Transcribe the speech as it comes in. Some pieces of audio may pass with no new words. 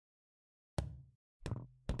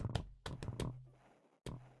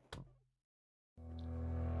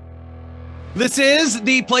This is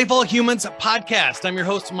the Playful Humans podcast. I'm your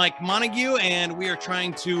host, Mike Montague, and we are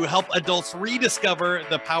trying to help adults rediscover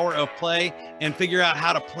the power of play and figure out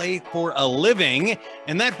how to play for a living.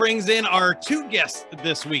 And that brings in our two guests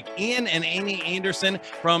this week, Ian and Amy Anderson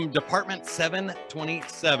from Department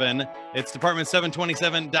 727. It's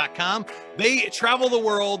department727.com. They travel the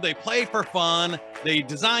world, they play for fun, they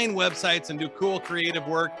design websites and do cool creative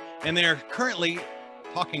work, and they're currently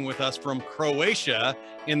talking with us from Croatia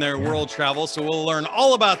in their world travel. So we'll learn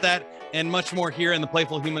all about that and much more here in the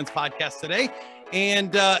Playful Humans podcast today.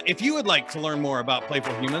 And if you would like to learn more about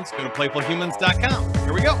Playful Humans, go to playfulhumans.com.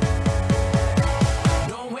 Here we go.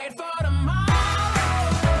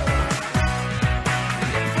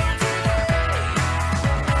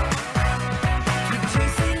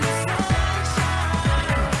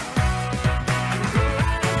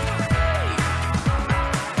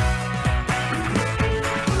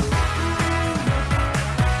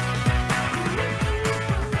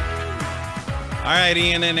 All right,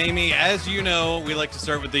 Ian and Amy, as you know, we like to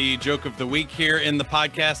start with the joke of the week here in the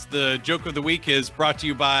podcast. The joke of the week is brought to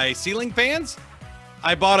you by ceiling fans.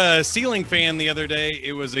 I bought a ceiling fan the other day.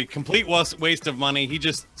 It was a complete waste of money. He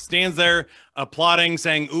just stands there applauding,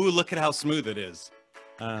 saying, "Ooh, look at how smooth it is."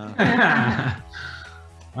 All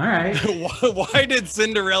right. Why did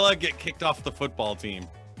Cinderella get kicked off the football team?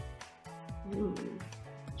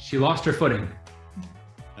 She lost her footing.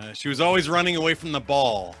 She was always running away from the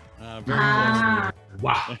ball. Very close.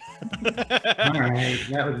 Wow. All right,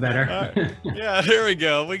 that was better. Yeah, there we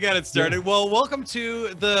go. We got it started. Yeah. Well, welcome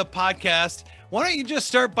to the podcast. Why don't you just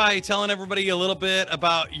start by telling everybody a little bit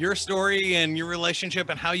about your story and your relationship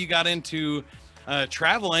and how you got into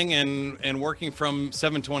traveling and working from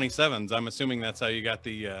 727s. I'm assuming that's how you got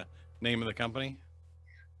the name of the company.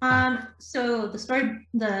 So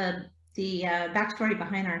the backstory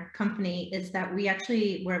behind our company is that we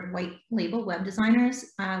actually were white label web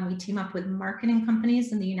designers. We team up with marketing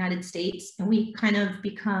companies in the United States, and we kind of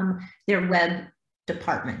become their web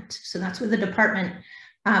department. So that's where the department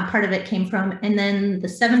part of it came from. And then the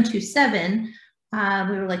 727,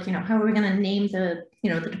 we were like, how are we going to name the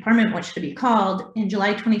department? What should it be called? And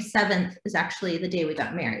July 27th is actually the day we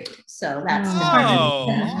got married. So that's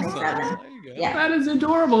Department 727. Yeah, that is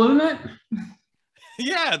adorable, isn't it?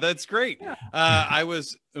 Yeah, that's great. Yeah. I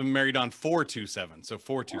was married on 427, so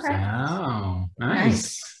 427. Oh,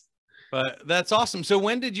 nice. But that's awesome. So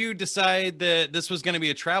when did you decide that this was going to be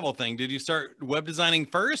a travel thing? Did you start web designing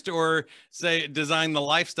first, or say design the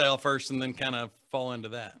lifestyle first and then kind of fall into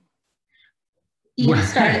that? You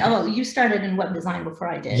started in web design before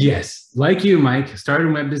I did. Yes, like you, Mike. Started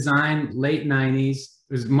in web design, late 90s.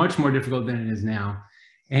 It was much more difficult than it is now.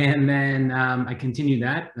 And then I continued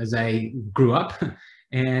that as I grew up,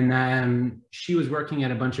 and she was working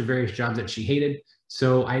at a bunch of various jobs that she hated.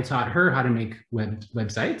 So I taught her how to make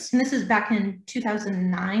websites. And this is back in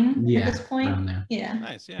 2009 at this point. Around there. Yeah.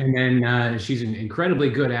 Nice. Yeah. And then she's incredibly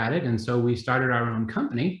good at it. And so we started our own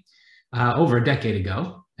company over a decade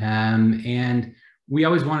ago. And we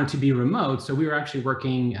always wanted to be remote. So we were actually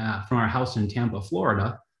working from our house in Tampa,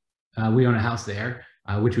 Florida. We own a house there,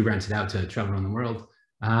 which we rented out to travel around the world.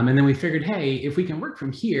 And then we figured, hey, if we can work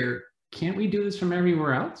from here, can't we do this from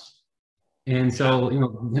everywhere else? And so,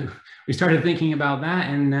 we started thinking about that.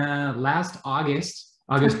 And last August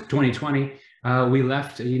 2020, we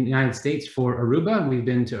left the United States for Aruba. We've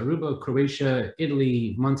been to Aruba, Croatia,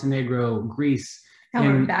 Italy, Montenegro, Greece.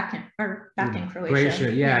 And we're back in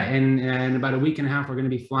Croatia. Yeah. And in about a week and a half, we're going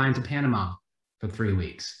to be flying to Panama for 3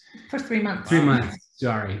 weeks. For 3 months. 3 months.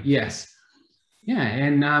 Sorry. Yes. Yeah,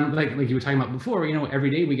 and like you were talking about before, every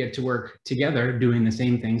day we get to work together doing the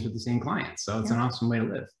same things with the same clients. So it's an awesome way to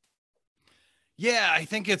live. Yeah, I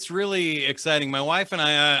think it's really exciting. My wife and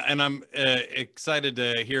I, and I'm excited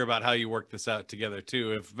to hear about how you work this out together too.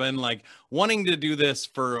 Have been like wanting to do this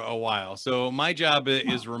for a while. So my job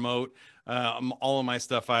is remote. All of my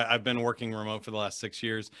stuff, I've been working remote for the last 6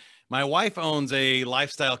 years. My wife owns a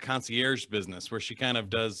lifestyle concierge business where she kind of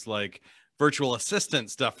does like virtual assistant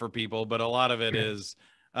stuff for people, but a lot of it is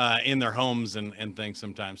in their homes and things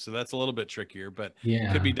sometimes. So that's a little bit trickier, but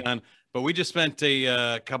it could be done. But we just spent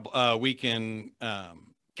a week in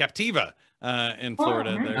Captiva in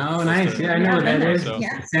Florida. Nice. There. Oh, nice. Yeah, I know what that is. So,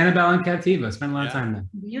 Sanibel and Captiva. Spent a lot of time there.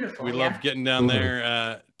 Beautiful. We love getting down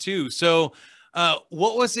there too. So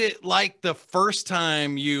what was it like the first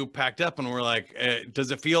time you packed up and were like, does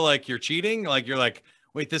it feel like you're cheating? Like you're like,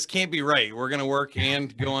 wait, this can't be right. We're going to work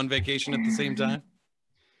and go on vacation at the same time?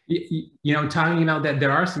 Talking about that,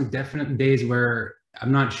 there are some definite days where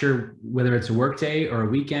I'm not sure whether it's a work day or a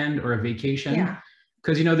weekend or a vacation. Yeah.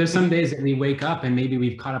 Because, there's some days that we wake up and maybe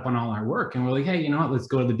we've caught up on all our work and we're like, hey, you know what, let's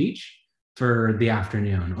go to the beach for the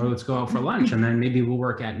afternoon, or let's go out for lunch and then maybe we'll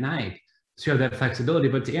work at night. So you have that flexibility.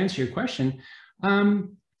 But to answer your question,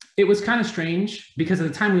 it was kind of strange because at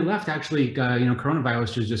the time we left, actually,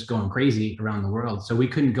 coronavirus was just going crazy around the world. So we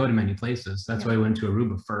couldn't go to many places. That's why we went to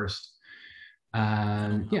Aruba first.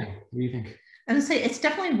 Yeah, what do you think? I would say it's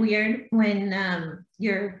definitely weird when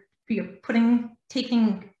you're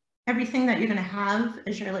taking everything that you're going to have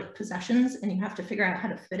as your like possessions, and you have to figure out how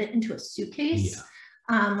to fit it into a suitcase.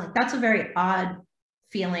 Like that's a very odd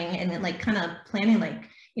feeling, and then like kind of planning, like,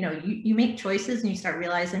 you know, you make choices and you start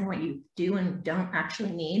realizing what you do and don't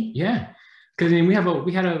actually need. Yeah, because I mean, we had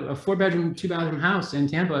a 4-bedroom, 2-bathroom house in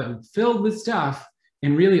Tampa filled with stuff,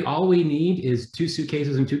 and really all we need is 2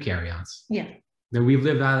 suitcases and 2 carry-ons. Yeah. Then we've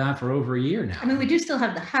lived out of that for over a year now. I mean, we do still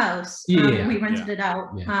have the house. Yeah. We rented it out.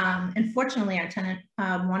 And fortunately, our tenant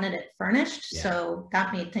wanted it furnished. Yeah. So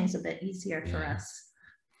that made things a bit easier for us.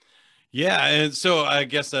 Yeah. And so I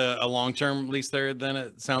guess a long-term lease there, then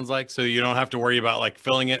it sounds like, so you don't have to worry about like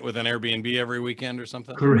filling it with an Airbnb every weekend or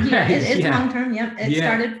something. Correct. Yeah, it's long-term. Yep. It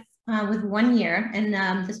started with 1 year, and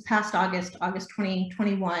this past August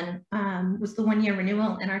 2021 was the 1 year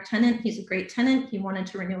renewal, and our tenant, he's a great tenant, he wanted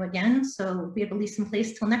to renew again, so we have a lease in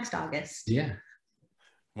place till next August. Yeah.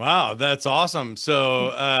 Wow, that's awesome.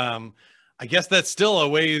 So I guess that's still a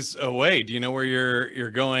ways away. Do you know where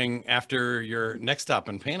you're going after your next stop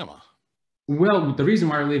in Panama? Well, the reason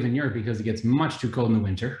why we're leaving Europe because it gets much too cold in the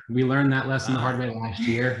winter. We learned that lesson the hard way last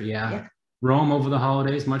year. Yeah. Rome over the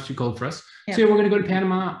holidays, much too cold for us. Yeah. So we're going to go to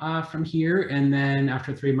Panama from here. And then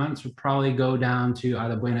after 3 months, we'll probably go down to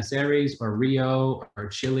either Buenos Aires or Rio or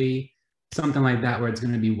Chile, something like that, where it's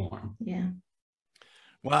going to be warm. Yeah.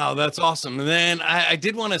 Wow, that's awesome. And then I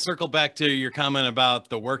did want to circle back to your comment about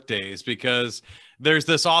the work days, because there's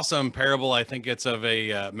this awesome parable. I think it's of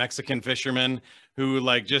a Mexican fisherman who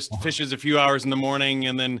like just fishes a few hours in the morning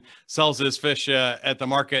and then sells his fish at the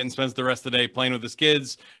market and spends the rest of the day playing with his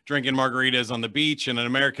kids, drinking margaritas on the beach. And an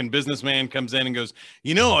American businessman comes in and goes,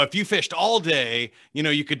 you know, if you fished all day, you know,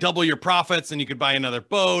 you could double your profits and you could buy another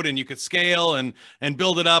boat and you could scale and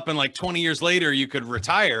build it up. And like 20 years later, you could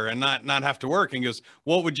retire and not have to work. And he goes,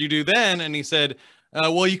 what would you do then? And he said,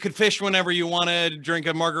 well, you could fish whenever you wanted, drink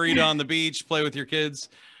a margarita on the beach, play with your kids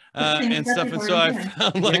and stuff. And so I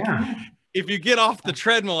found like, if you get off the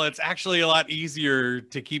treadmill, it's actually a lot easier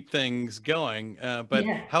to keep things going. But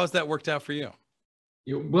how has that worked out for you?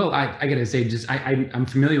 Well, I gotta say, I'm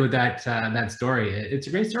familiar with that story. It's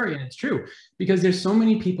a great story, and it's true, because there's so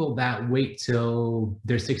many people that wait till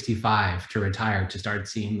they're 65 to retire to start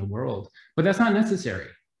seeing the world, but that's not necessary.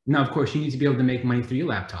 Now, of course, you need to be able to make money through your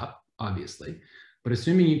laptop, obviously, but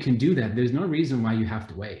assuming you can do that, there's no reason why you have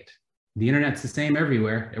to wait. The internet's the same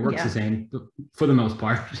everywhere. It works the same for the most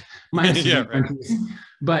part.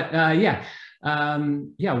 But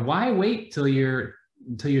why wait till you're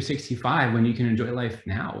 65 when you can enjoy life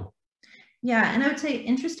now? Yeah, and I would say,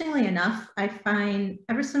 interestingly enough, I find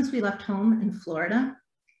ever since we left home in Florida,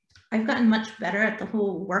 I've gotten much better at the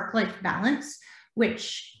whole work-life balance,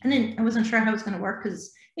 and then I wasn't sure how it was going to work,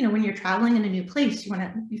 because, you know, when you're traveling in a new place,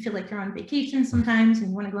 you feel like you're on vacation sometimes and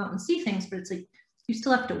you want to go out and see things, but it's like, you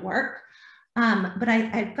still have to work. But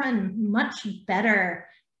I've gotten much better.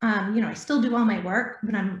 You know, I still do all my work,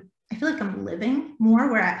 but I feel like I'm living more,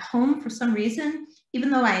 where at home, for some reason, even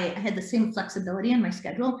though I had the same flexibility in my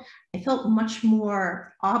schedule, I felt much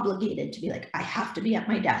more obligated to be like, I have to be at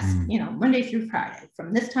my desk, you know, Monday through Friday,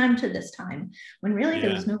 from this time to this time, when really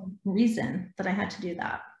there was no reason that I had to do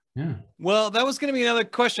that. Yeah. Well, that was going to be another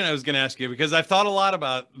question I was going to ask you, because I've thought a lot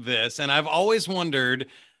about this, and I've always wondered,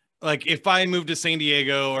 like, if I moved to San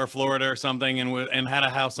Diego or Florida or something and had a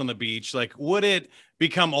house on the beach, like, would it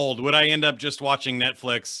become old? Would I end up just watching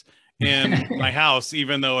Netflix in my house,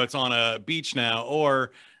 even though it's on a beach now?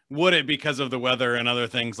 Or would it, because of the weather and other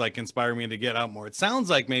things, like inspire me to get out more? It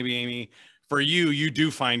sounds like maybe, Amy, for you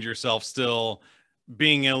do find yourself still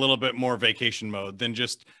being in a little bit more vacation mode than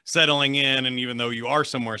just settling in. And even though you are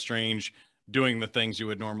somewhere strange, doing the things you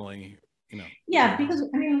would normally, you know. Yeah, because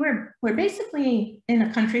I mean, we're basically in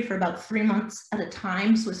a country for about 3 months at a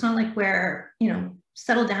time. So it's not like we're, you know,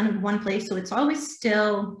 settled down in one place. So it's always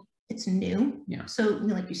still, it's new. Yeah. So, you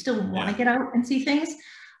know, like, you still want to get out and see things.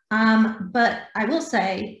 But I will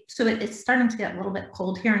say, so it's starting to get a little bit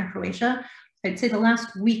cold here in Croatia. I'd say the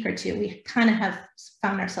last week or two, we kind of have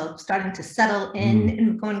found ourselves starting to settle in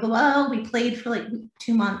and going, well, we played for like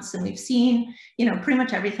 2 months and we've seen, you know, pretty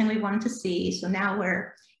much everything we wanted to see. So now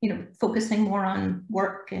we're, you know, focusing more on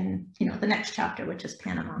work and, you know, the next chapter, which is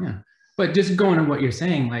Panama. Yeah. But just going on what you're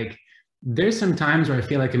saying, like, there's some times where I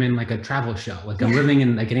feel like I'm in like a travel show, like I'm living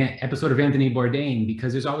in like an episode of Anthony Bourdain,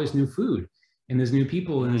 because there's always new food. and there's new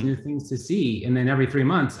people and there's new things to see. And then every 3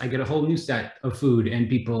 months, I get a whole new set of food and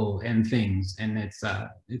people and things. And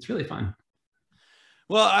it's really fun.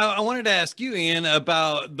 Well, I wanted to ask you, Ian,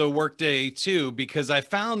 about the workday too, because I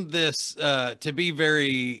found this to be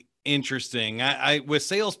very interesting. I with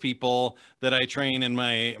salespeople that I train in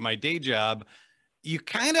my day job, you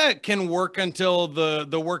kind of can work until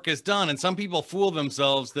the work is done. And some people fool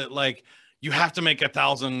themselves that like you have to make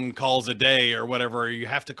 1,000 calls a day or whatever, or you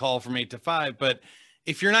have to call from 8 to 5. But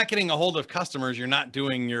if you're not getting a hold of customers, you're not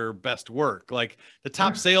doing your best work. Like the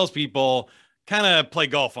top salespeople kind of play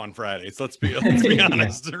golf on Fridays. Let's be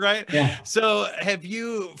honest, right? Yeah. So have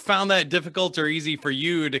you found that difficult or easy for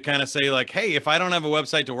you to kind of say like, hey, if I don't have a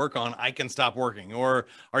website to work on, I can stop working? Or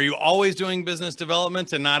are you always doing business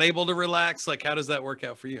development and not able to relax? Like, how does that work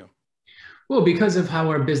out for you? Well, because of how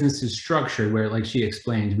our business is structured, where, like she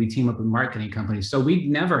explained, we team up with marketing companies. So we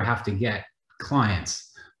never have to get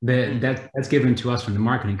clients. That's given to us from the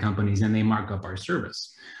marketing companies, and they mark up our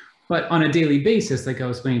service. But on a daily basis, like I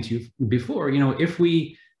was explaining to you before, if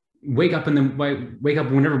we wake up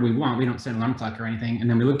whenever we want, we don't set an alarm clock or anything, and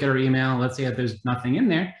then we look at our email, let's say that there's nothing in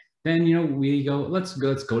there, then we go, let's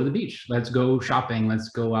go to the beach, let's go shopping, let's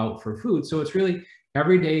go out for food. So it's really,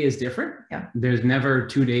 every day is different. Yeah. There's never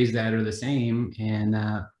 2 days that are the same, and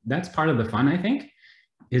that's part of the fun, I think,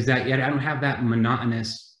 is that I don't have that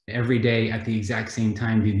monotonous every day at the exact same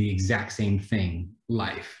time do the exact same thing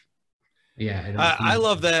life. Yeah, I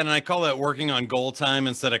love that, and I call that working on goal time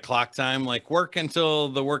instead of clock time. Like work until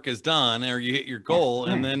the work is done, or you hit your goal,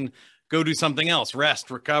 and then go do something else, rest,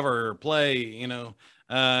 recover, play,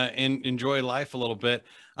 and enjoy life a little bit.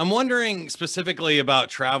 I'm wondering specifically about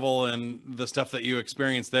travel and the stuff that you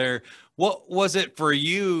experienced there. What was it for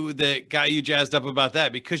you that got you jazzed up about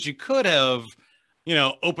that? Because you could have,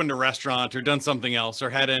 opened a restaurant or done something else or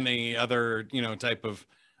had any other, type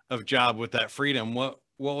of job with that freedom.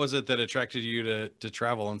 What was it that attracted you to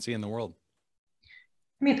travel and see in the world?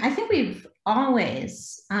 I mean, I think we've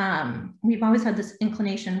always had this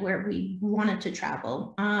inclination where we wanted to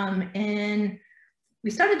travel. And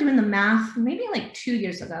we started doing the math maybe like 2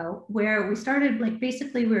 years ago, where we started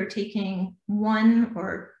basically we were taking 1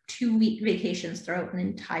 or 2 week vacations throughout an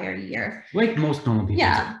entire year. Like most normal people.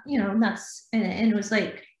 Yeah, and it was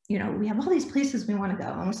like, we have all these places we want to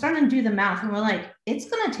go, and we're starting to do the math, and we're like, it's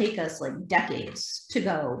going to take us like decades to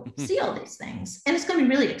go see all these things. And it's going to be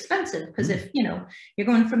really expensive because if, you're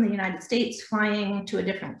going from the United States, flying to a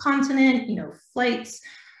different continent, flights,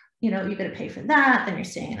 you got to pay for that. Then you're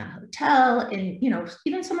staying in a hotel, and,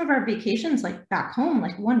 even some of our vacations, like back home,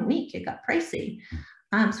 like 1 week, it got pricey.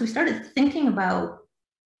 So we started thinking about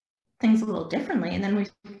things a little differently. And then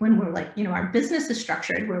when we're like, our business is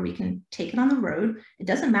structured where we can take it on the road. It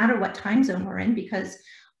doesn't matter what time zone we're in, because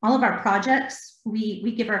all of our projects,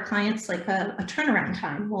 we give our clients like a turnaround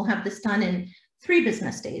time. We'll have this done in 3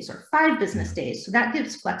 business days or 5 business days. So that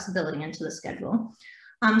gives flexibility into the schedule.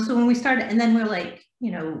 So when we started, and then we're like,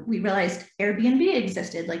 we realized Airbnb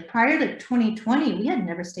existed. Like prior to 2020, we had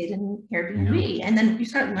never stayed in Airbnb. No. And then we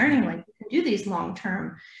started learning, like, we can do these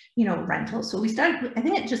long-term, rentals. So we started, I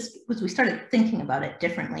think it just was, we started thinking about it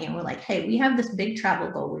differently. And we're like, hey, we have this big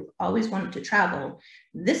travel goal. We've always wanted to travel.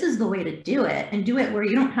 This is the way to do it, and do it where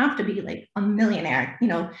you don't have to be like a millionaire. In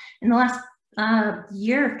the last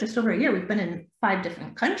year, just over a year, we've been in 5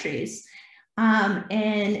 different countries.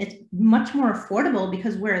 And it's much more affordable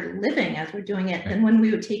because we're living as we're doing it than when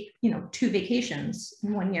we would take, 2 vacations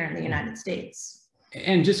in 1 year in the United States.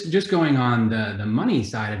 And just going on the money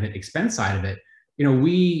side of it, expense side of it,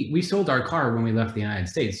 we sold our car when we left the United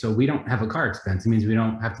States. So we don't have a car expense. It means we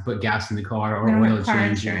don't have to put gas in the car or oil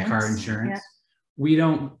change or car insurance. Yeah. We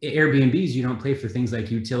don't, Airbnbs, you don't pay for things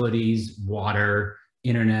like utilities, water,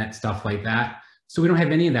 internet, stuff like that. So we don't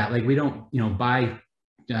have any of that. Like we don't, buy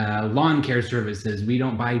lawn care services. We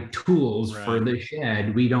don't buy tools for the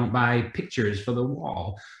shed. We don't buy pictures for the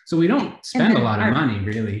wall. So we don't spend a lot of money,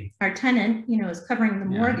 really. Our tenant, is covering the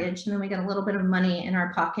mortgage, and then we get a little bit of money in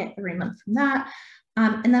our pocket every month from that.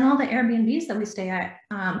 And then all the Airbnbs that we stay at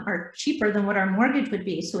are cheaper than what our mortgage would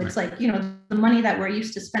be. So it's like, the money that we're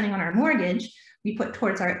used to spending on our mortgage, we put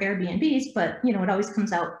towards our Airbnbs, but it always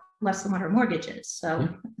comes out less than what our mortgage is. So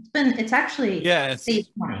it's actually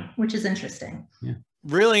saved money, which is interesting. Yeah.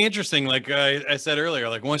 Really interesting. Like I said earlier,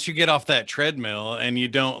 like once you get off that treadmill and you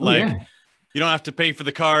don't you don't have to pay for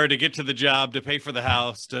the car to get to the job, to pay for the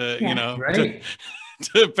house, to,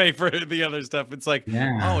 to pay for the other stuff. It's like,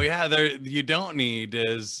 you don't need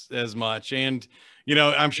as much. And,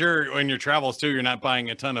 I'm sure when your travels too, you're not buying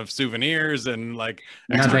a ton of souvenirs and like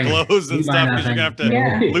extra clothes and stuff, because you're gonna have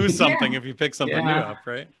to lose something if you pick something new up,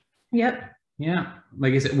 right? Yep. Yeah,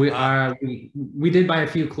 like I said, we did buy a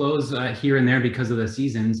few clothes here and there because of the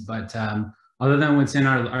seasons, but other than what's in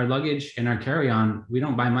our luggage and our carry-on, we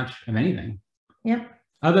don't buy much of anything. Yep.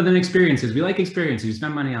 Other than experiences, we like experiences. We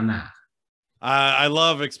spend money on that. I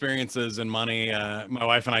love experiences and money. My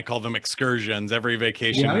wife and I call them excursions. Every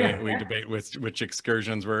vacation we debate which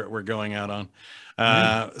excursions we're going out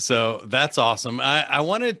on. So that's awesome. I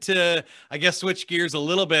wanted to, I guess, switch gears a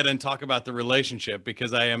little bit and talk about the relationship,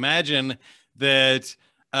 because I imagine that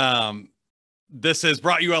this has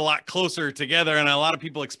brought you a lot closer together, and a lot of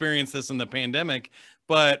people experience this in the pandemic.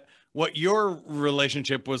 But what your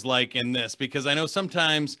relationship was like in this, because I know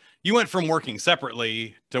sometimes you went from working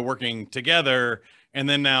separately to working together, and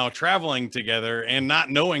then now traveling together and not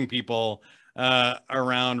knowing people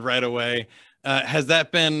around right away. Has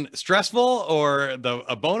that been stressful, or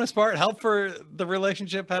a bonus part, help for the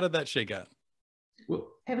relationship? How did that shake out? Well,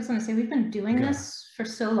 I was going to say, we've been doing this for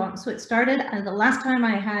so long. So it started, the last time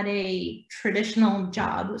I had a traditional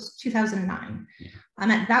job was 2009. Yeah.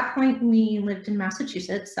 At that point, we lived in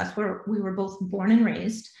Massachusetts. That's where we were both born and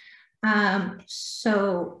raised.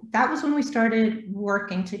 So that was when we started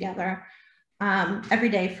working together every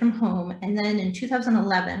day from home. And then in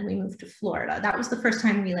 2011, we moved to Florida. That was the first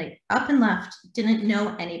time we like up and left, didn't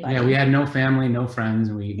know anybody. Yeah, we had no family, no friends,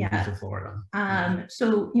 and we moved to Florida.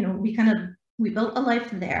 So, you know, we built a life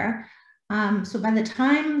there. So by the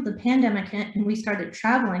time the pandemic hit and we started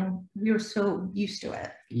traveling, we were so used to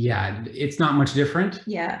it. Yeah, it's not much different.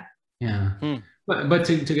 Yeah. Yeah. But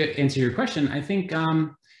to answer your question, I think,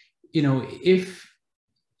 you know, if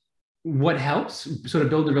what helps sort of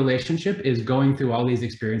build a relationship is going through all these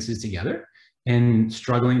experiences together and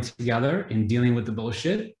struggling together and dealing with the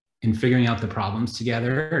bullshit and figuring out the problems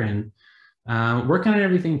together and working on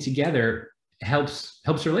everything together helps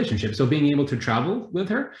the relationship. So being able to travel with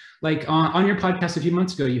her, like on your podcast a few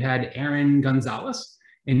months ago, you had Aaron Gonzalez,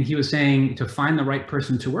 and he was saying to find the right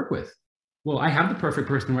person to work with. Well, I have the perfect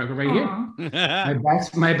person to work with right here.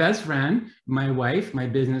 My best friend, my wife, my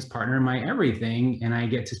business partner, my everything, and I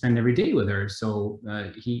get to spend every day with her. So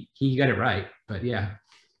he got it right. But yeah.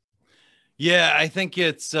 Yeah, I think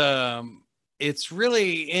it's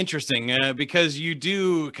really interesting because you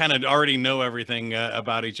do kind of already know everything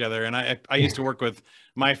about each other. And I used to work with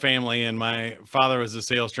my family, and my father was a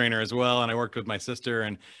sales trainer as well. And I worked with my sister,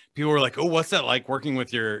 and people were like, "Oh, what's that like working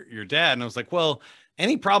with your dad?" And I was like, "Well,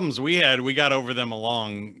 any problems we had, we got over them a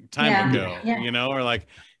long time ago, you know, or like,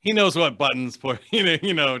 he knows what buttons to push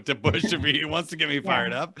if he wants to get me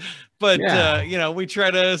fired up. But, you know, we try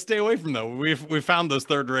to stay away from them. We found those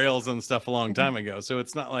third rails and stuff a long time ago. So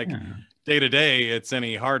it's not like day to day, it's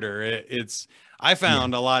any harder. I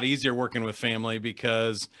found a lot easier working with family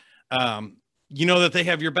because, you know that they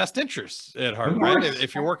have your best interests at heart, right?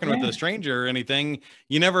 If you're working with a stranger or anything,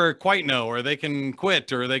 you never quite know, or they can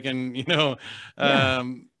quit, or they can, you know,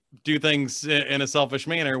 do things in a selfish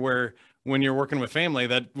manner, where when you're working with family,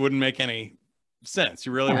 that wouldn't make any sense.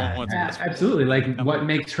 You really won't want to. Absolutely. Like what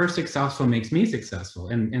makes her successful makes me successful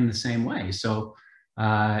in the same way. So,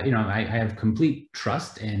 you know, I have complete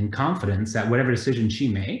trust and confidence that whatever decision she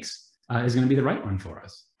makes is going to be the right one for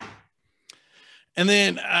us. And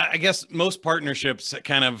then I guess most partnerships,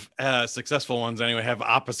 kind of successful ones anyway, have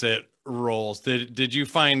opposite roles. Did you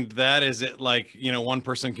find that? Is it like, you know, one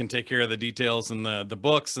person can take care of the details and the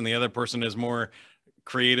books, and the other person is more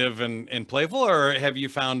creative and playful, or have you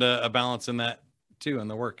found a balance in that too in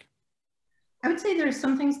the work? I would say there's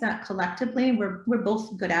some things that collectively we're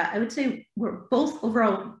both good at. I would say we're both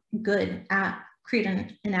overall good at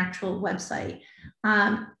creating an actual website.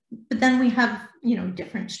 But then we have, you know,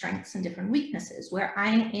 different strengths and different weaknesses, where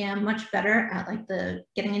I am much better at like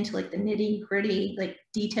getting into like the nitty gritty, like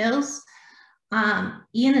details.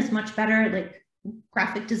 Ian is much better at like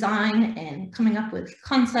graphic design and coming up with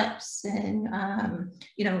concepts and,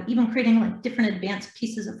 you know, even creating like different advanced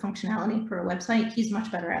pieces of functionality for a website. He's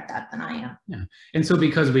much better at that than I am. Yeah. And so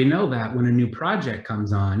because we know that when a new project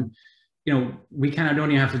comes on, you know, we kind of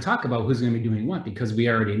don't even have to talk about who's going to be doing what, because we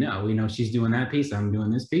already know. We know she's doing that piece, I'm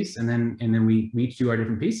doing this piece, and then we each do our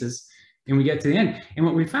different pieces, and we get to the end. And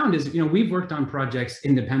what we found is, you know, we've worked on projects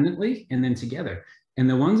independently and then together. And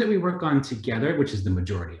the ones that we work on together, which is the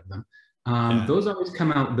majority of them, those always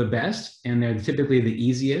come out the best, and they're typically the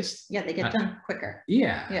easiest. Yeah, they get done quicker.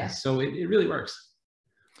 Yeah. So it really works.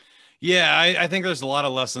 Yeah, I think there's a lot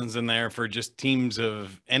of lessons in there for just teams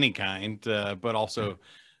of any kind, but also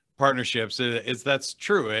partnerships. That's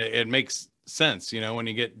true. It makes sense. You know, when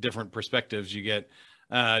you get different perspectives, you get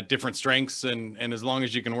different strengths, and as long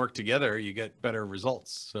as you can work together, you get better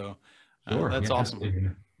results. So that's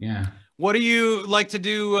awesome. Yeah. What do you like to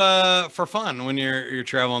do for fun when you're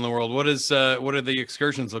traveling the world? What do the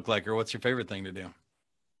excursions look like, or what's your favorite thing to do?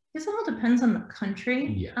 It all depends on the country.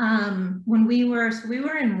 Yeah. When we were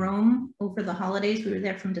in Rome over the holidays. We were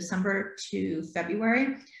there from December to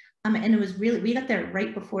February. And it was we got there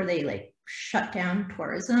right before they like shut down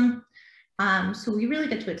tourism. So we really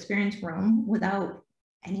get to experience Rome without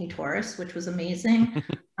any tourists, which was amazing.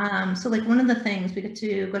 So like one of the things, we get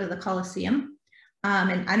to go to the Colosseum.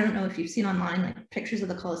 And I don't know if you've seen online like pictures of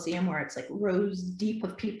the Colosseum where it's like rows deep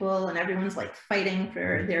of people and everyone's like fighting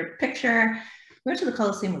for their picture. We went to the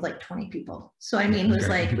Colosseum with like 20 people. So I mean,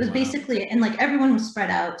 it was basically, and like everyone was spread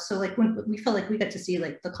out. So like when we felt like we got to see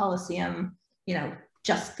like the Colosseum, you know,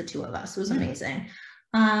 just the two of us. It was amazing.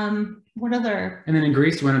 What other? And then in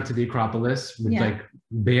Greece, we went up to the Acropolis with like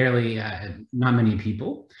barely, not many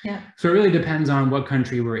people. Yeah. So it really depends on what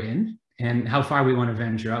country we're in and how far we want to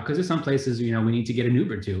venture out. Because there's some places, you know, we need to get an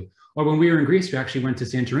Uber to. Or when we were in Greece, we actually went to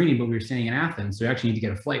Santorini, but we were staying in Athens. So we actually need to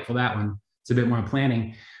get a flight for that one. It's a bit more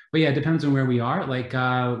planning. But yeah, it depends on where we are. Like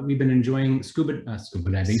we've been enjoying scuba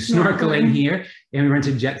diving, snorkeling here, and we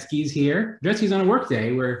rented jet skis here. Jet skis on a work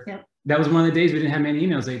day where that was one of the days we didn't have many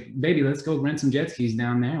emails. Like, baby, let's go rent some jet skis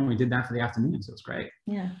down there, and we did that for the afternoon. So it's great.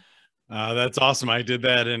 Yeah. That's awesome. I did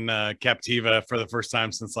that in Captiva for the first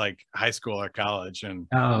time since like high school or college, and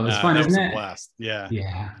it was fun, isn't it? A blast. Yeah.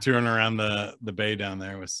 Yeah. Touring around the bay down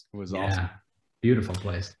there was awesome. Beautiful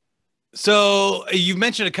place. So you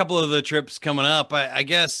mentioned a couple of the trips coming up. I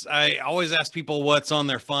guess I always ask people what's on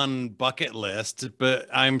their fun bucket list, but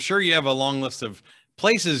I'm sure you have a long list of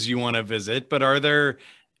places you want to visit. But are there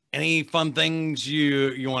any fun things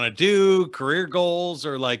you want to do, career goals,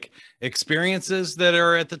 or like experiences that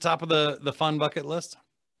are at the top of the fun bucket list?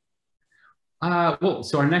 Well,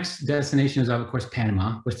 so our next destination is, of course,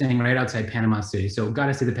 Panama. We're staying right outside Panama City. So got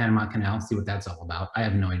to see the Panama Canal, see what that's all about. I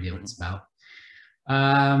have no idea what it's about.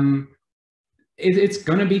 It's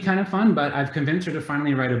going to be kind of fun, but I've convinced her to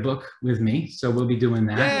finally write a book with me. So we'll be doing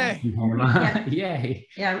that. Yay. Yay.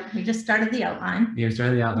 Yeah, we just started the outline. You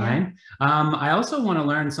started the outline. Yeah. I also want to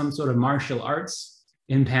learn some sort of martial arts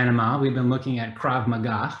in Panama. We've been looking at Krav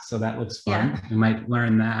Maga, so that looks fun. Yeah. We might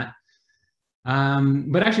learn that.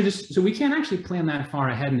 But actually so we can't actually plan that far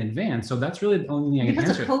ahead in advance. So that's really the only thing I can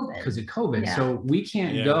answer because of COVID. Yeah. So we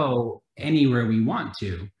can't go anywhere we want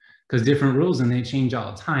to, because different rules and they change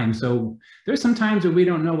all the time. So there's some times where we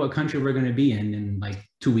don't know what country we're going to be in like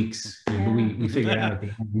 2 weeks. Yeah. But we figure it out at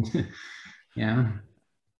the end. Yeah.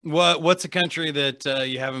 What's a country that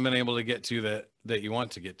you haven't been able to get to that you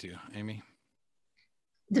want to get to, Amy?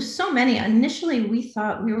 There's so many. Initially, we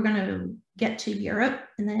thought we were going to get to Europe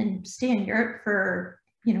and then stay in Europe for,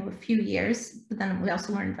 you know, a few years. But then we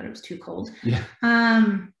also learned that it was too cold. Yeah.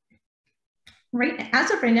 As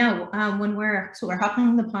of right now, when we're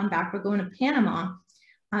hopping the pond back, we're going to Panama.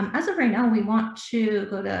 As of right now, we want to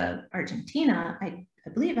go to Argentina. I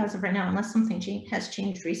believe as of right now, unless something has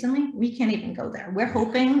changed recently, we can't even go there. We're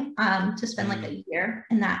hoping to spend like a year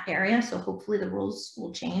in that area. So hopefully the rules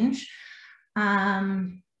will change.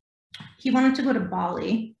 He wanted to go to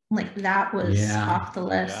Bali. Like that was off the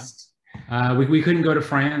list. We couldn't go to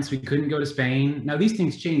France. We couldn't go to Spain. Now these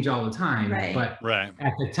things change all the time, but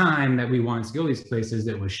at the time that we wanted to go these places,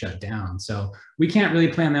 it was shut down. So we can't really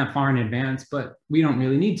plan that far in advance, but we don't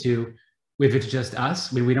really need to if it's just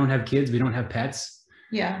us. We don't have kids. We don't have pets.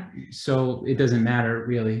 Yeah. So it doesn't matter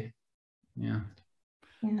really. Yeah.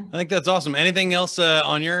 I think that's awesome. Anything else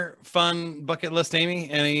on your fun bucket list, Amy?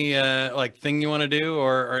 Any like thing you want to do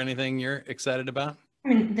or anything you're excited about? I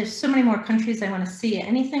mean, there's so many more countries I want to see.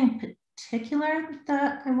 Anything particular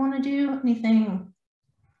that I want to do? Anything? I'm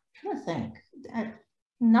trying to think.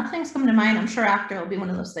 Nothing's coming to mind. I'm sure after it'll be one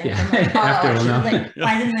of those things. Yeah. I'm like, after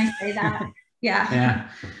why didn't I say that? Yeah.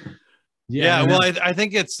 Yeah. Well, I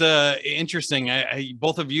think it's interesting.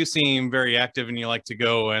 Both of you seem very active and you like to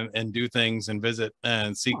go and do things and visit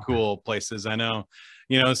and see cool places. I know,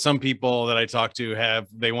 some people that I talk to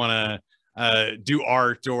they want to do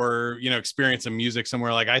art or, experience some music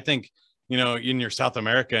somewhere. Like I think, in your South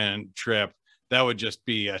American trip, that would just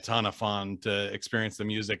be a ton of fun to experience the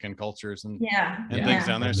music and cultures and things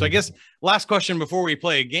down there. So I guess last question before we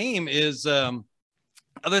play a game is,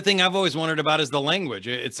 other thing I've always wondered about is the language.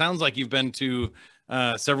 It sounds like you've been to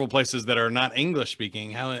several places that are not English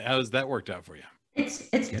speaking. How has that worked out for you? It's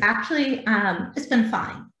actually, it's been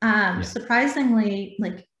fine. Surprisingly,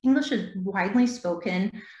 like English is widely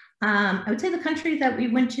spoken. I would say the country that we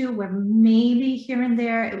went to where maybe here and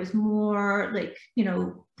there it was more like, you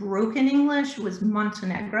know, broken English was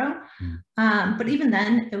Montenegro. But even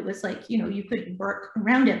then it was like, you know, you could work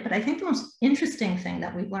around it. But I think the most interesting thing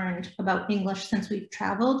that we've learned about English since we've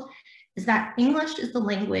traveled is that English is the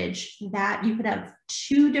language that you could have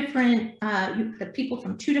two different, you could have people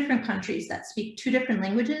from two different countries that speak two different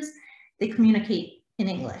languages. They communicate in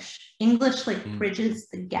English. English like bridges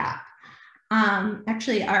the gap.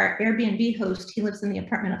 Actually, our Airbnb host, he lives in the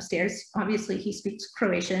apartment upstairs. Obviously, he speaks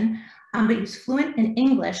Croatian, but he's fluent in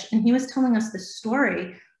English. And he was telling us this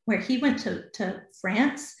story where he went to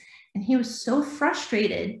France and he was so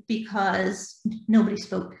frustrated because nobody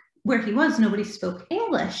spoke, where he was, nobody spoke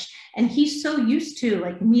English. And he's so used to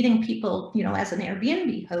like meeting people, you know, as an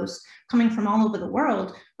Airbnb host coming from all over the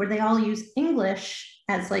world, where they all use English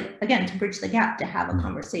as like, again, to bridge the gap, to have a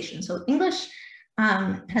conversation. So English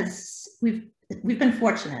we've been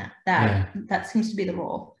fortunate that that seems to be the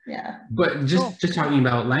role. Yeah. But just talking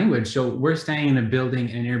about language, so we're staying in a building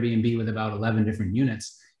in an Airbnb with about 11 different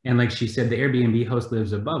units, and like she said, the Airbnb host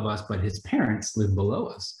lives above us, but his parents live below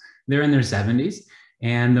us. They're in their 70s,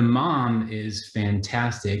 and the mom is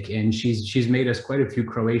fantastic, and she's made us quite a few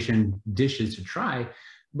Croatian dishes to try,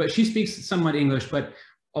 but she speaks somewhat English. But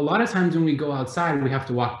a lot of times when we go outside, we have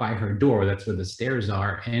to walk by her door. That's where the stairs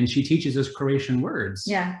are. And she teaches us Croatian words.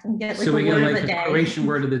 Yeah. Get, like, so we get like the Croatian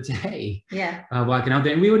word of the day. Yeah. Walking out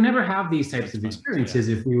there. And we would never have these types of experiences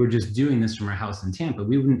if we were just doing this from our house in Tampa.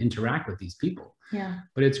 We wouldn't interact with these people. Yeah.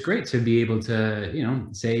 But it's great to be able to, you know,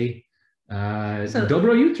 say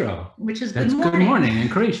dobro jutro. Which is That's good morning in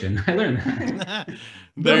Croatian. I learned that.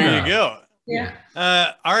 There you go.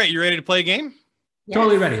 Yeah. All right. You ready to play a game? Yes.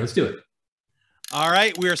 Totally ready. Let's do it. All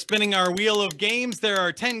right, we are spinning our wheel of games. There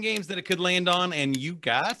are 10 games that it could land on, and you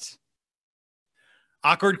got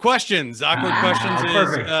awkward questions. Awkward questions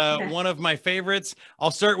is one of my favorites.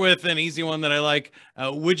 I'll start with an easy one that I like.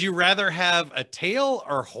 Would you rather have a tail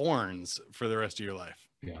or horns for the rest of your life?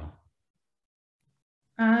 Yeah.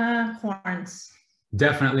 Horns.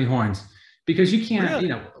 Definitely horns. Because you can't, you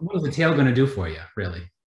know, what is the tail going to do for you, really?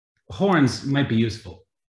 Horns might be useful.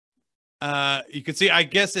 You can see, I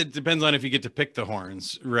guess it depends on if you get to pick the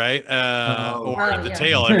horns, right? Or the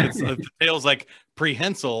tail. If the tail's like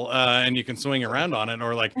prehensile and you can swing around on it,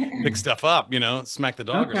 or like pick stuff up, you know, smack the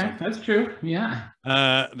dog or something. That's true. Yeah.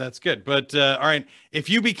 That's good. But all right, if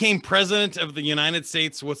you became president of the United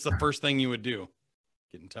States, what's the first thing you would do?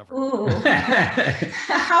 Getting tougher. Ooh.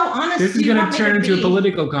 How honest this is going to turn into a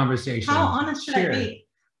political conversation. How honest should I be?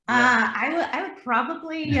 I would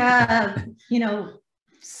probably, you know,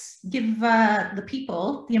 give the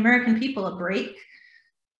people, the American people, a break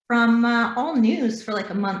from all news for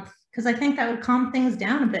like a month, because I think that would calm things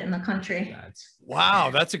down a bit in the country.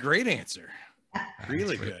 Wow, that's a great answer.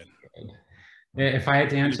 Really good. If I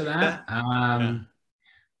had to answer that,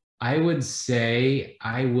 I would say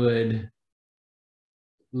I would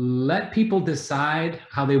let people decide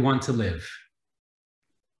how they want to live.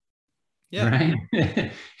 Yeah.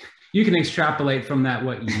 Right? You can extrapolate from that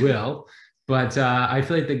what you will. But I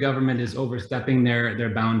feel like the government is overstepping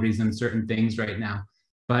their boundaries on certain things right now.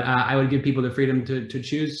 But I would give people the freedom to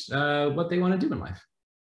choose what they want to do in life.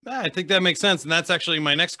 I think that makes sense. And that's actually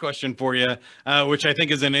my next question for you, which I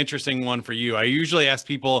think is an interesting one for you. I usually ask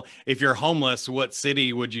people, if you're homeless, what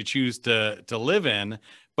city would you choose to live in?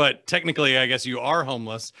 But technically, I guess you are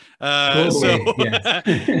homeless. So yes.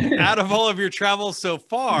 Out of all of your travels so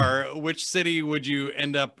far, which city would you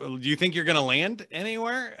end up? Do you think you're going to land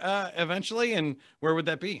anywhere eventually? And where would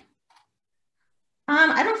that be?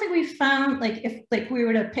 I don't think we've found, like, if like we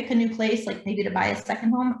were to pick a new place, like maybe to buy a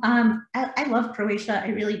second home. I love Croatia. I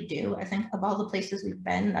really do. I think of all the places we've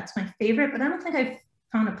been, that's my favorite. But I don't think I've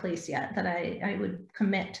found a place yet that I would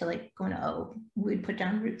commit to, like, going to, oh, we'd put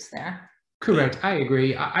down roots there. Correct. I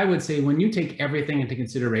agree. I would say when you take everything into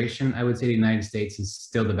consideration, I would say the United States is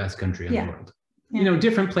still the best country in the world. You know,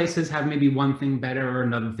 different places have maybe one thing better or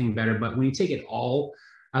another thing better, but when you take it all,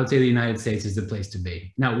 I would say the United States is the place to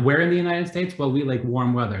be. Now, where in the United States? Well, we like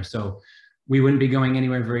warm weather, so we wouldn't be going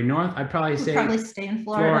anywhere very north. I'd probably stay in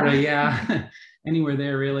Florida. Yeah. Anywhere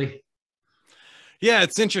there, really. Yeah,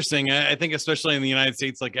 it's interesting. I think especially in the United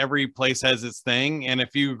States, like every place has its thing. And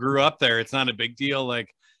if you grew up there, it's not a big deal.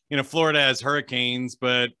 Like, you know, Florida has hurricanes,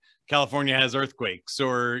 but California has earthquakes,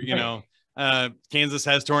 or, you know, Kansas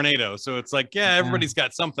has tornadoes. So it's like, yeah, everybody's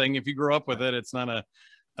got something. If you grow up with it, it's not a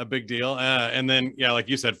big deal. And then, yeah, like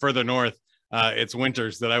you said, further north, it's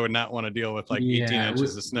winters that I would not want to deal with, like 18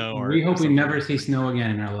 inches of snow. We hope we never see snow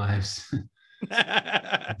again in our lives.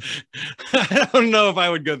 I don't know if I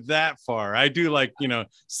would go that far. I do like,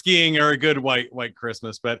 skiing or a good white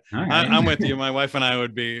Christmas, but right. I'm with you. My wife and I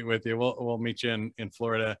would be with you. We'll meet you in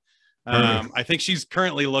Florida. I think she's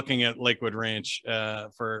currently looking at Lakewood Ranch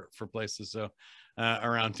for places. So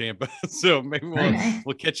around Tampa. So maybe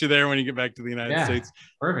we'll catch you there when you get back to the United States.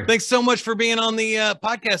 Perfect. Thanks so much for being on the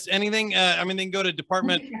podcast. Anything, I mean, they can go to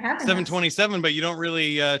Department 727, but you don't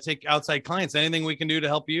really take outside clients. Anything we can do to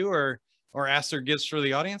help you or ask or gifts for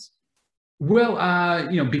the audience? Well,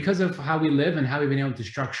 because of how we live and how we've been able to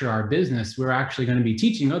structure our business, we're actually going to be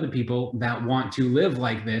teaching other people that want to live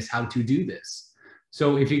like this, how to do this.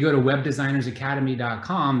 So if you go to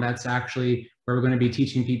webdesignersacademy.com, that's actually where we're going to be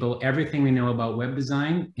teaching people everything we know about web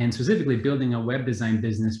design, and specifically building a web design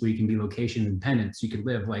business where you can be location independent so you can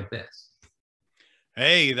live like this.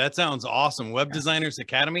 Hey, that sounds awesome.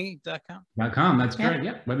 Webdesignersacademy.com? That's correct.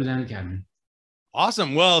 Yep. Web Design Academy.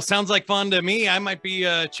 Awesome. Well, sounds like fun to me. I might be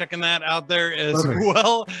checking that out there as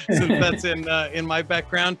well, since that's in my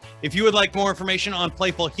background. If you would like more information on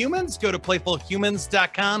Playful Humans, go to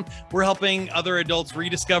playfulhumans.com. We're helping other adults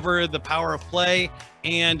rediscover the power of play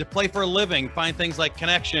and play for a living. Find things like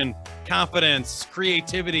connection, confidence,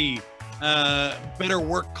 creativity, better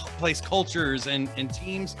workplace cultures and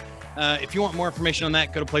teams. If you want more information on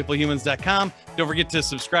that, go to playfulhumans.com. Don't forget to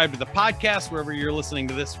subscribe to the podcast wherever you're listening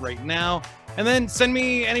to this right now. And then send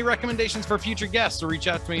me any recommendations for future guests or reach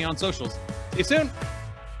out to me on socials. See you soon.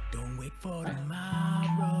 Don't wait for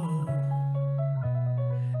tomorrow.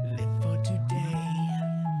 Live for today.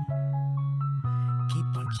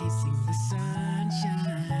 Keep on chasing the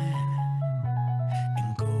sunshine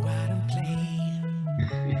and go out and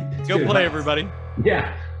play. Go play, everybody.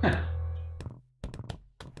 Yeah.